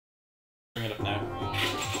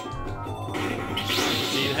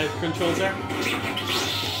controls are.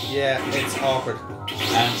 Yeah, it's awkward.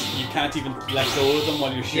 And you can't even let go of them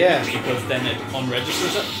while you're shooting because then it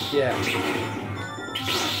unregisters it. Yeah.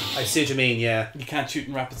 I see what you mean, yeah. You can't shoot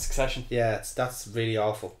in rapid succession. Yeah, that's really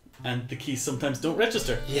awful. And the keys sometimes don't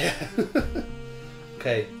register. Yeah.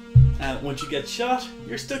 Okay. And once you get shot,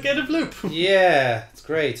 you're stuck out of loop. Yeah, it's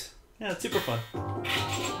great. Yeah, it's super fun.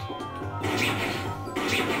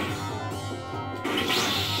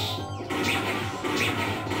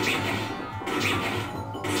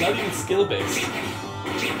 It's not even skill based.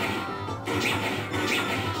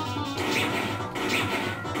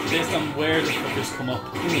 Based on where the fuckers come up.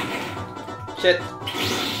 Shit.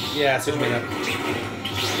 Yeah, that's what you mean.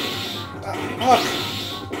 Fuck.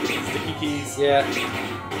 Sticky keys. Yeah.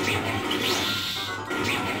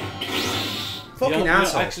 Fucking you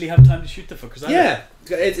asshole. don't actually have time to shoot the fuckers. Yeah.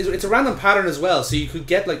 It's a random pattern as well, so you could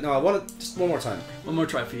get like, no, I want it just one more time. One more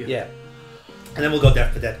try for you. Yeah. And then we'll go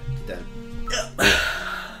death for dead.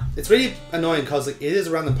 It's really annoying because like, it is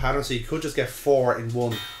a random pattern, so you could just get 4 in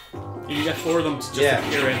one. You can get 4 of them to just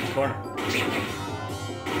appear in the corner.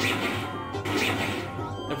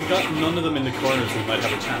 If we got none of them in the corners, we might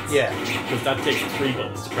have a chance. Yeah. Because that takes 3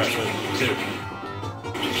 buttons to press rather than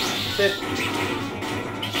 2. Shit.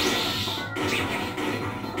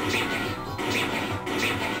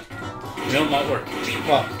 You know, it might work.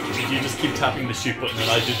 What? If you just keep tapping the shoot button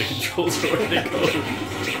and I do the controls for where they go.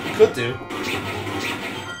 You could do.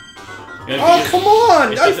 Yeah, oh, come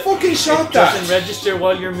on! I fucking shot that! It doesn't register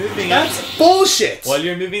while you're moving. That's bullshit! While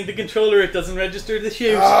you're moving the controller, it doesn't register the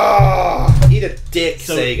shoot. Oh, eat a dick,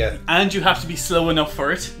 Sega. And you have to be slow enough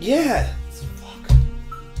for it. Yeah. Fuck.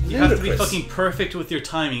 You have to be fucking perfect with your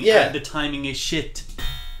timing. Yeah. And the timing is shit.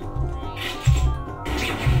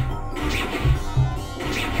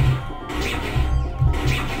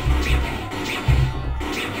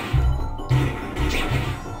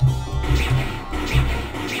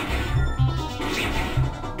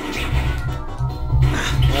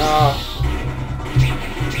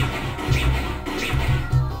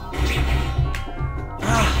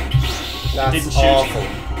 That's didn't awful.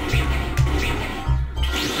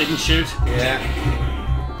 It didn't shoot. Yeah.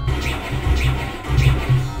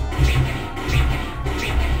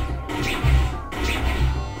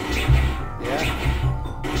 Yeah.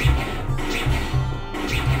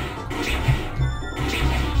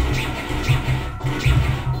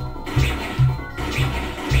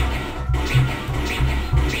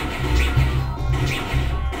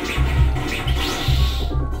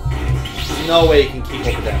 There's no way you can keep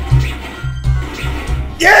up with that.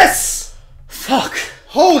 Yes! Fuck!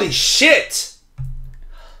 Holy shit!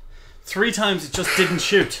 3 times it just didn't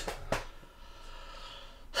shoot.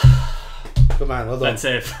 Good man, well done. And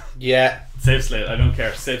save. Yeah. Save Slate, I don't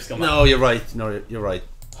care. Save Scum. No, you're right. No, you're right.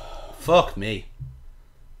 Fuck me.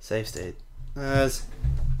 Save state. Yes,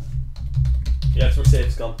 we're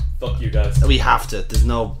Save Scum. Fuck you guys. We have to. There's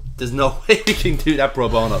no way we can do that pro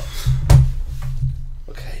bono.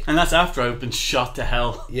 Okay. And that's after I've been shot to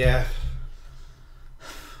hell. Yeah.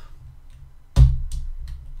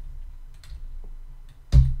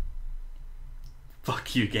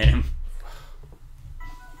 Fuck you, game.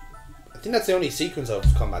 I think that's the only sequence of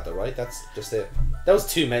combat though, right? That's just it. That was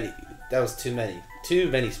too many. That was too many. Too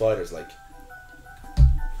many spiders, like.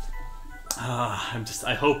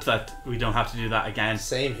 I hope that we don't have to do that again.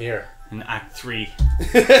 Same here. In Act 3.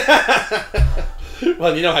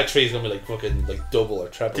 Well, you know Act 3 is gonna be like fucking like double or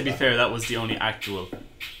triple. To be fair, that was the only actual.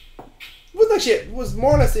 Wasn't actually, it was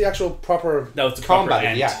more or less the actual proper that was the combat proper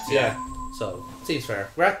in the end. act. Yeah. So seems fair.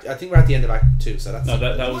 I think we're at the end of Act 2, so that's. No,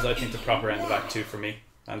 that was I think the proper end of Act 2 for me,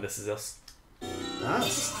 and This Is Us. Ah.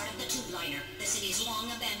 So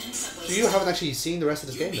you haven't actually seen the rest of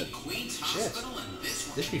this game then? Shit.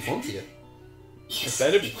 This should be fun for you. It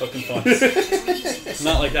better be fucking fun. It's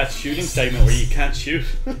not like that shooting segment where you can't shoot.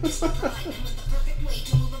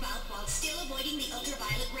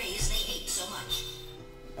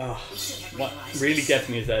 Oh, what really gets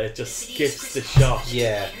me is that it just skips the shot.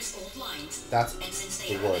 Yeah. That's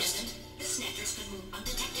the worst.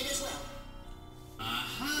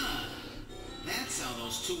 Aha! That's how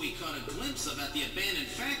those two we caught a glimpse of at the abandoned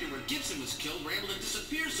factory where Gibson was killed were able to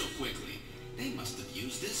disappear so quickly. They must have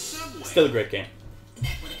used this subway. Still a great game.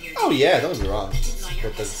 Oh yeah, don't get me wrong.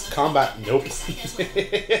 But the combat, nope.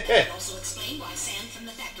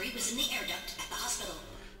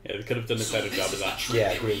 Yeah, they could have done a better job of that.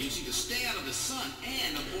 Yeah, agreed. Using to stay out of the sun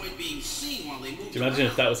and avoid being seen while they moved. Do you imagine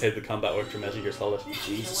if that was how the combat worked for Metal Gear Solid?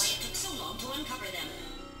 Jesus.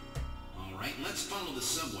 Alright, let's follow the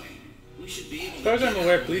subway. We should be able As far as I'm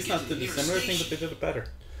aware, Police Not did a similar thing, but they did it better.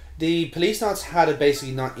 The police knots had it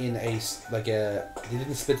basically not in like a. They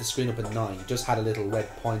didn't split the screen up in 9. You just had a little red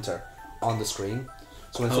pointer on the screen.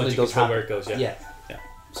 So when something does happen, where it goes, yeah.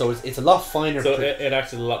 So it's a lot finer. So it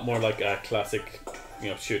acts a lot more like a classic,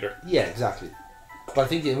 shooter. Yeah, exactly. But I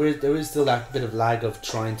think there is still that bit of lag of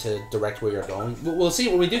trying to direct where you're going. We'll see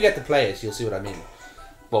when we do get to play it. You'll see what I mean.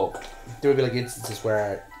 But there will be like instances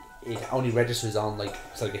where it only registers on like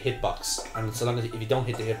it's like a hitbox, and so long as if you don't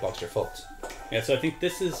hit the hitbox, you're fucked. Yeah, so I think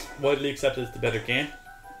this is widely accepted as the better game.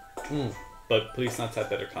 But Police Knots had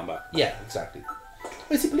better combat. Yeah, exactly.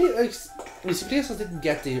 Police Knots didn't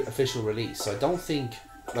get the official release, so I don't think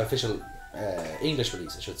the official English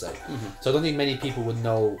release, I should say. So I don't think many people would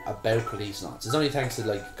know about Police Knots. It's only thanks to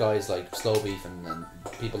like guys like Slow Beef and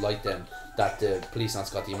people like them that the Police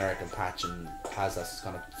Knots got the American patch and has that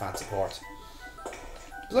kind of fan support.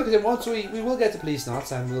 But like I said, once we will get to Police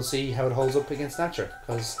Knots and we'll see how it holds up against Snatcher,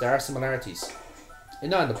 because there are similarities.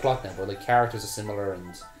 Not in the plot now, but the characters are similar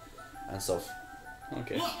and stuff.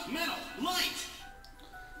 Okay. Look, metal, light!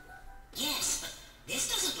 Yes, but this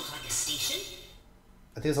doesn't look like a station.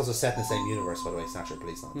 I think it's also set in the same universe, by the way, Snatcher and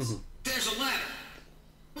Police Knots. There's a ladder.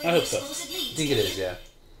 I hope so. I think it is, yeah.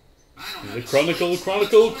 I don't The have a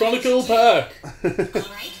Chronicle pack!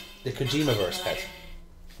 Alright. The Kojima-verse pet.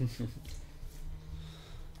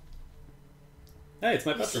 Hey, it's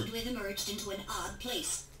my We seem bathroom. to have emerged into an odd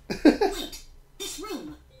place. Wait, this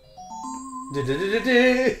room.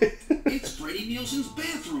 It's Freddie Nielsen's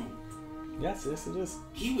bathroom. Yes, it is.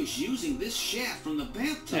 He was using this shaft from the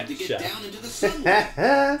bathtub Yeah, to get shaft. down into the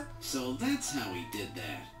sunlight. So that's how he did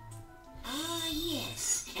that. Ah,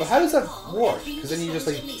 yes. But how does that work? Because then you just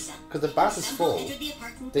like, because the bath is full,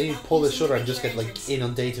 then you pull the shutter and just get like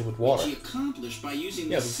inundated with water. Which he accomplished by using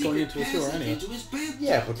Yeah, the but it's going secret into a sewer passage anyway. into his bathtub.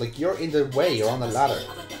 Yeah, but like you're in the way, you're on the ladder.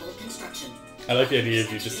 I like the idea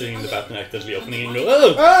of you just sitting in the bathroom actively opening and go,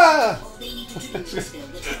 oh! Ah!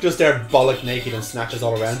 Just there, bollock naked and snatches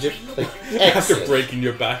all around you. Like, After excellent. breaking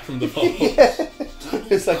your back from the fall.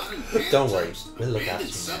 It's like, don't worry, we'll look after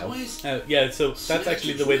you now. Yeah, so that's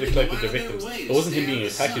actually the way they collected their victims. It wasn't him being a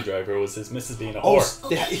taxi driver, it was his missus being a Oh,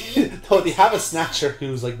 whore. they have a snatcher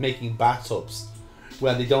who's like making bathtubs.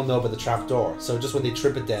 Well, they don't know about the trap door, so just when they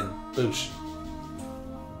trip it, then boosh.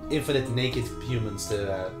 Infinite naked humans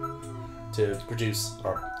to produce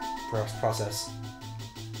or process.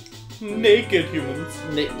 Naked humans.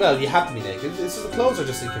 Well, you have to be naked. The clothes are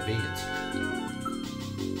just inconvenient.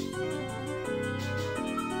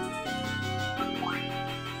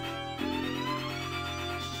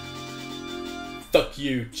 Fuck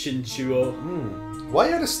you, Chinchuo.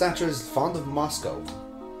 Why are the Snatchers fond of Moscow?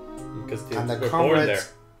 Because they And the were born there.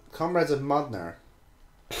 comrades of Modnar.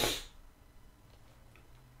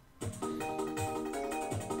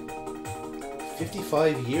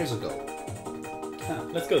 "55 years ago." Huh,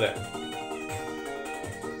 let's go there.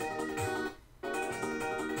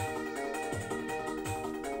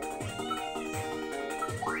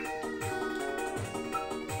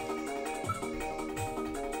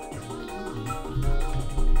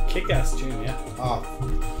 Kick-ass tune, yeah. Oh,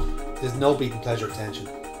 there's no beating pleasure of tension.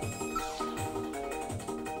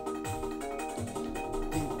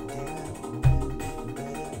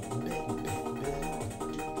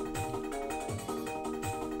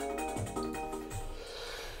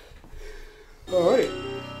 Alright.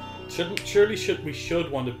 We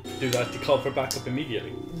should want to do that to call for backup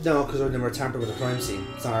immediately. No, because then we're tampered with a crime scene.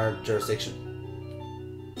 It's not our jurisdiction.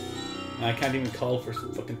 And I can't even call for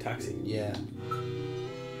fucking taxi. Yeah.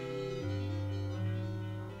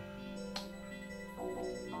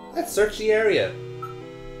 Let's search the area.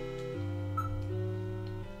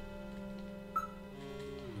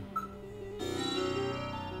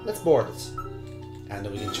 Let's board it. And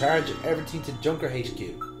then we can charge everything to Junker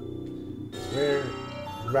HQ. 'Cause we're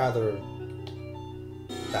rather...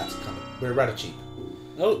 We're rather cheap.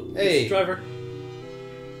 Oh, Hey. Mr. Driver.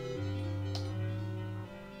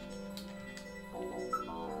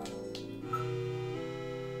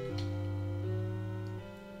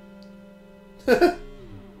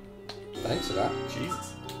 Thanks for that.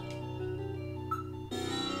 Jesus.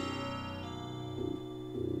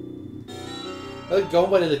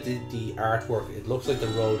 Going by the artwork, it looks like the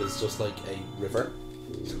road is just like a river.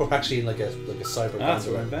 So we're actually in like a cyber. Ah,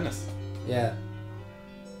 so we're in Venice. Yeah.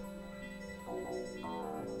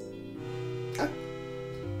 Ah.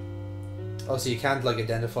 Oh, so you can't like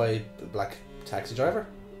identify a black taxi driver,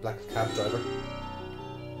 black cab driver.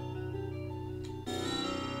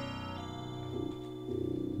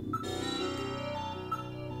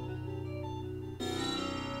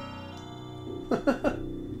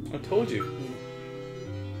 I told you.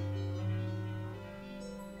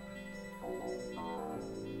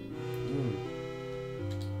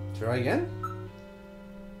 Try again.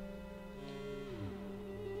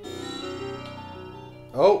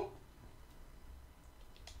 Oh.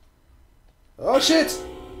 Oh shit!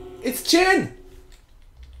 It's Chin!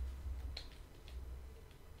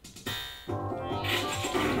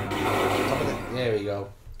 There we go.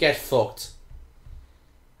 Get fucked.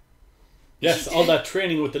 Yes, all that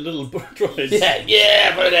training with the little droids.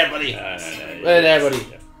 Yeah, put it there, buddy. No. Put it there, buddy.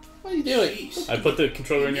 Yeah. What are you doing? I put the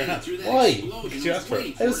controller in your hand. Why? Because you asked for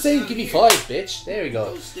it. I was saying give me 5, bitch. There we If go.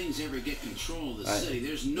 those things ever get control of the Right. city,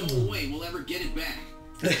 there's no way we'll ever get it back.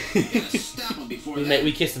 We gotta stop them before that.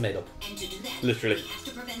 We kissed and made up. And to do that, Literally. we have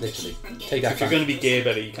to prevent the Literally. chief from getting Take that If you're back. going to be gay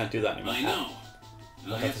about it, you can't do that anymore. I know.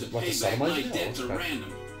 I'll have to what pay the back my sodomizing? debts Oh, at okay.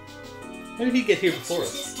 random. How did he get here Let's before use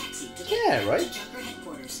us? this taxi to get Yeah, back right. to Junker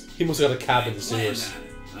headquarters. He must have got a cab in the Plan sewers.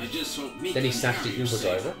 on it. I just hope Mika Then he and snatched the Harry are Uber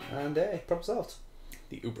safe. driver and problem solved.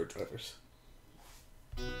 The Uber drivers.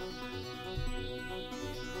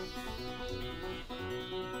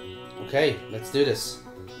 Okay, let's do this.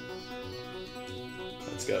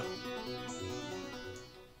 Let's go.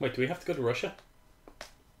 Wait, do we have to go to Russia?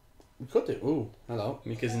 We could do. Ooh, hello.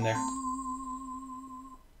 Mika's in there.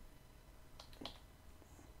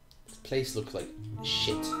 This place looks like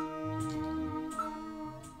shit.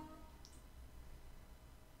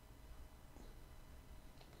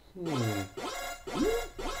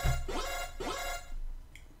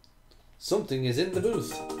 Something is in the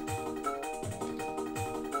booth.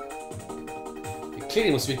 It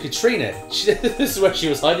clearly must be Katrina. This is where she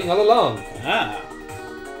was hiding all along. Ah!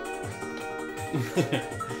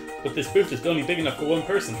 But this booth is only big enough for one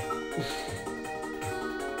person.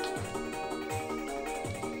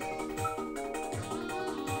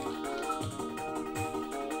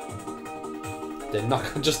 Then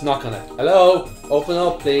just knock on it. Hello? Open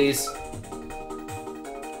up, please.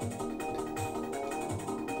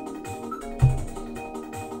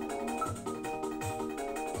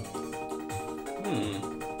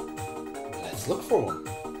 Let's look for one.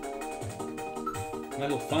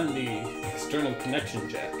 That'll find the external connection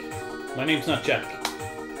jack. My name's not Jack.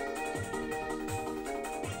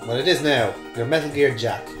 Well, it is now. Your Metal Gear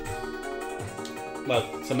Jack.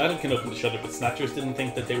 Well, so Metal can open the shutter, but Snatchers didn't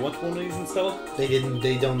think that they want one of these installed.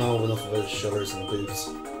 They don't know enough about shutters and boots.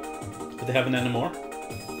 But they haven't anymore.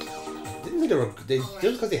 Didn't think they were. Just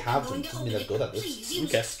because they have I'm them going to doesn't mean they're good at this. Please use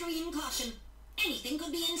Okay. extreme caution. Anything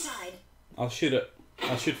could be inside. I'll shoot it.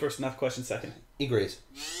 I'll shoot first and ask question second. Agreed.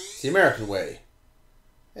 It's the American way.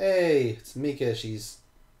 Hey, it's Mika. She's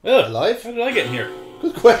Ugh, alive. how did I get in here?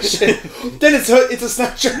 Good question. Then it's a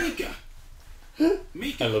snatcher. Mika!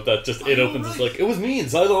 Mika! I love that. Just it opens. It's like it was me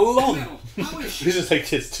inside all along. Metal, how is she? It's just like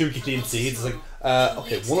this 2 Gideon seeds. It's like,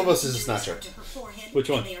 okay, one of us is a snatcher. Which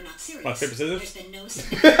one? They are not serious. Rock, paper, scissors? There's been no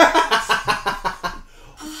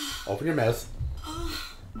Open your mouth.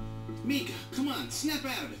 Mika, come on, snap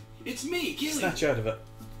out of it. It's me, Gillian. Snatch out of it.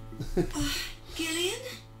 Gillian?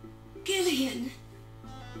 Gillian.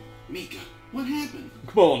 Mika, what happened?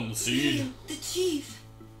 Come on, seed. Gillian, the chief.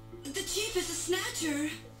 The chief is a snatcher.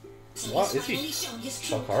 So What he's is he? finally shown his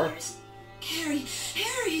true Fuck her. colors.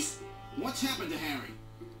 Harry's. What's happened to Harry?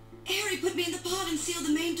 Harry put me in the pod and sealed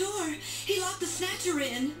the main door. He locked the snatcher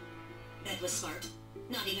in. That was smart.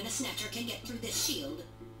 Not even a snatcher can get through this shield.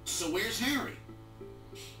 So where's Harry?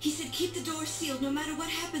 He said keep the door sealed no matter what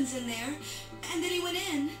happens in there. And then he went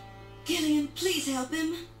in. Gillian, please help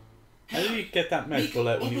him. How did he get that mouthful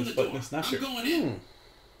out when he Open was the fighting door. a Snatcher? I'm going in.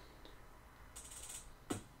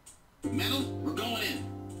 Metal, we're going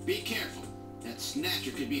in. Be careful. That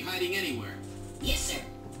Snatcher could be hiding anywhere. Yes, sir.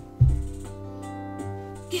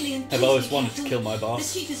 Gillian, I've please always be wanted to careful. kill my The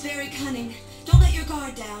boss. chief is very cunning. Don't let your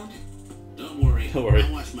guard down. Don't worry. Don't worry.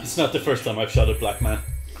 I'll watch my It's not the first time I've shot a black man.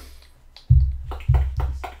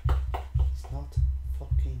 It's not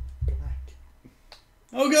fucking black.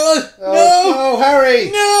 Oh god! Oh, no,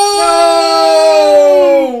 Harry! No!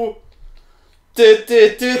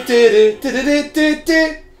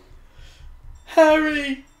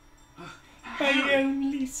 Harry! My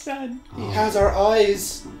only son. He has our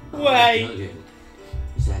eyes. Why? Gillian,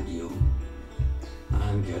 is that you?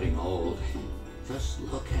 I'm getting old. Just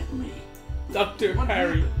look at me. Dr. What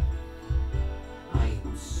Harry. happened? I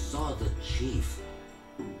saw the chief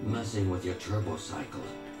messing with your turbo cycle.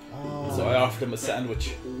 So I offered him a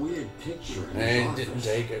sandwich. Weird picture in his And office. didn't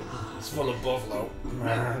take it. It's full of buffalo.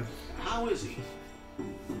 How is he?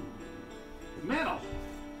 Metal!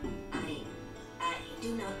 I do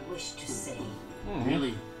not wish to say.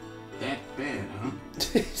 Really? That bad, huh?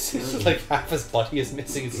 It's just like half his body is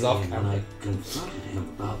missing. It's off Gillian, when camera. I confronted him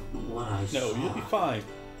about what I No, saw, you'll be fine.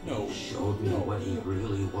 No. he showed me what he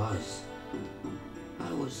really was.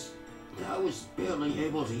 I was I was barely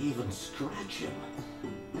able to even scratch him.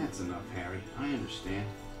 That's enough, Harry. I understand.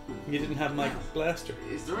 You didn't have my blaster.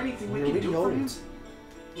 Is there anything we You're can really do for him? old.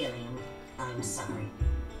 Gillian, I'm sorry.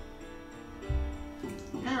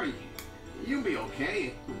 Harry, you'll be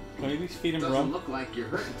okay. Can we at least feed him Doesn't rum? look like you're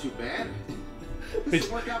hurting too bad. This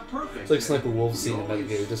will work out perfect. It's like Sniper Wolf's scene in Metal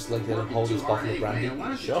Gear, just like let him hold his bottle of brandy. Why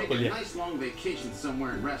don't you Shut take up, a will ya? nice long vacation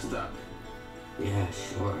somewhere and rest up? Yeah,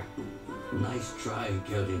 sure. Nice try,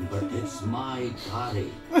 Gillian, but it's my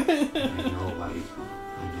body. I know I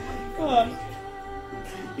Come on.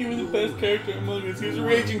 He was the best character among us. He was a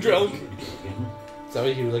raging drunk. Is that why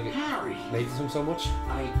you like Harry! hated him so much?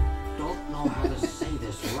 I don't know how to say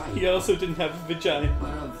this right. He also didn't have a vagina. But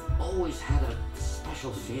I've always had a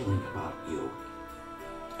special feeling about you.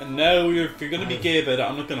 And now if you're gonna be gay about it,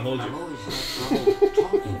 I'm not gonna hold I've you. always had trouble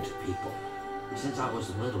talking to people since I was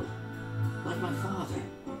little. Like my father.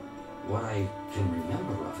 What I can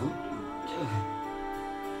remember of him.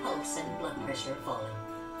 Pulse and blood pressure falling.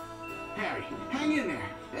 Harry, hang in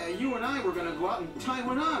there. You and I were gonna go out and tie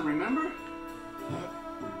one on, remember?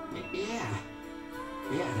 Yeah.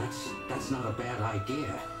 Yeah, that's not a bad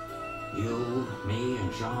idea. You, me,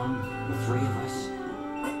 and John, the three of us.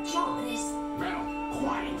 But John is... Now,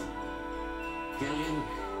 quiet. Gillian,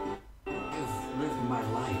 I've lived my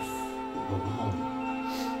life alone.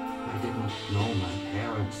 I didn't know my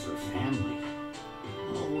parents or family.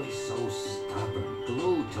 Always so stubborn,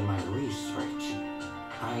 glued to my research.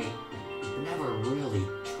 I never really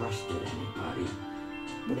trusted anybody.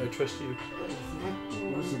 But I trust you. That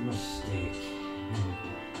was a mistake.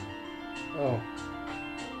 Oh.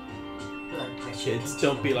 Blood pressure. Kids,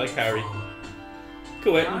 don't be like Harry.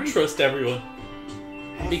 Go out and trust everyone.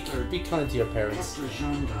 Be kind to your parents. After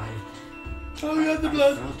Jean died, Oh, you have the I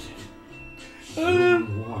blood. felt it. Oh,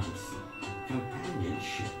 Human warmth,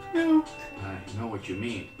 companionship. no. I know what you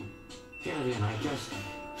mean. Gillian, I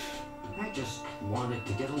just wanted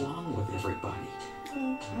to get along with everybody. I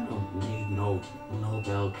don't need no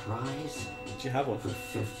Nobel Prize. Did you have one? For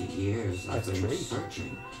 50 years, I've That's been true.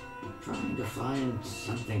 searching, trying to find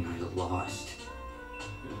something I lost.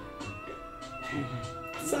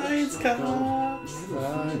 Science Looks like I'll cops. never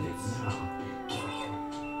find it now. Gillian,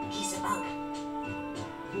 he's about...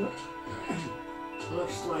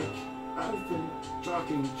 Looks like I've been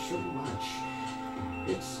talking too much.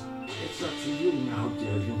 It's up to you now,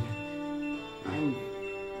 Gillian.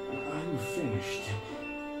 I'm finished.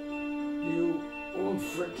 You won't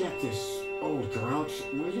forget this, old grouch,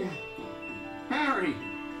 will you? Harry!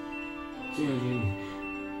 Gillian,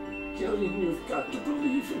 you've got to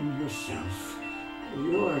believe in yourself.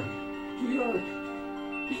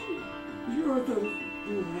 You're the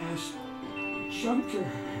last junker.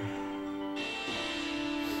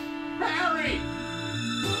 Harry!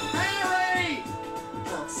 Harry!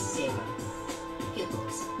 Pulse 0.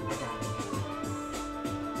 Pupils are dilated.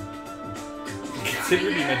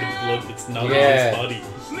 Considering he had the blood that's not Yeah. in his body.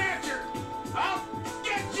 Snatcher! I'll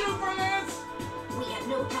get you for this! We have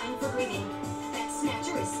no time for grieving. That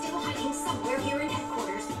Snatcher is still hiding somewhere here in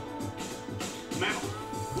headquarters. Mammal, So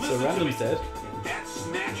listen to random's me. dead. That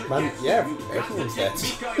Snatcher Man, gets yeah, you. You've got to everyone's get dead.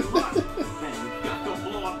 Mika and Russ. Then you've got to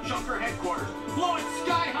blow up Junker headquarters. Blow it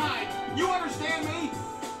sky high! You understand me?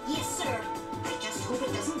 Yes, sir. I just hope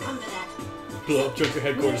it doesn't come to that. Blow up Junker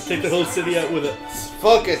headquarters. Take the whole city out with it.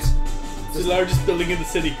 Fuck it! It's the largest building in the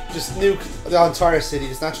city. Just nuke the entire city.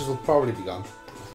 The Snatchers will probably be gone.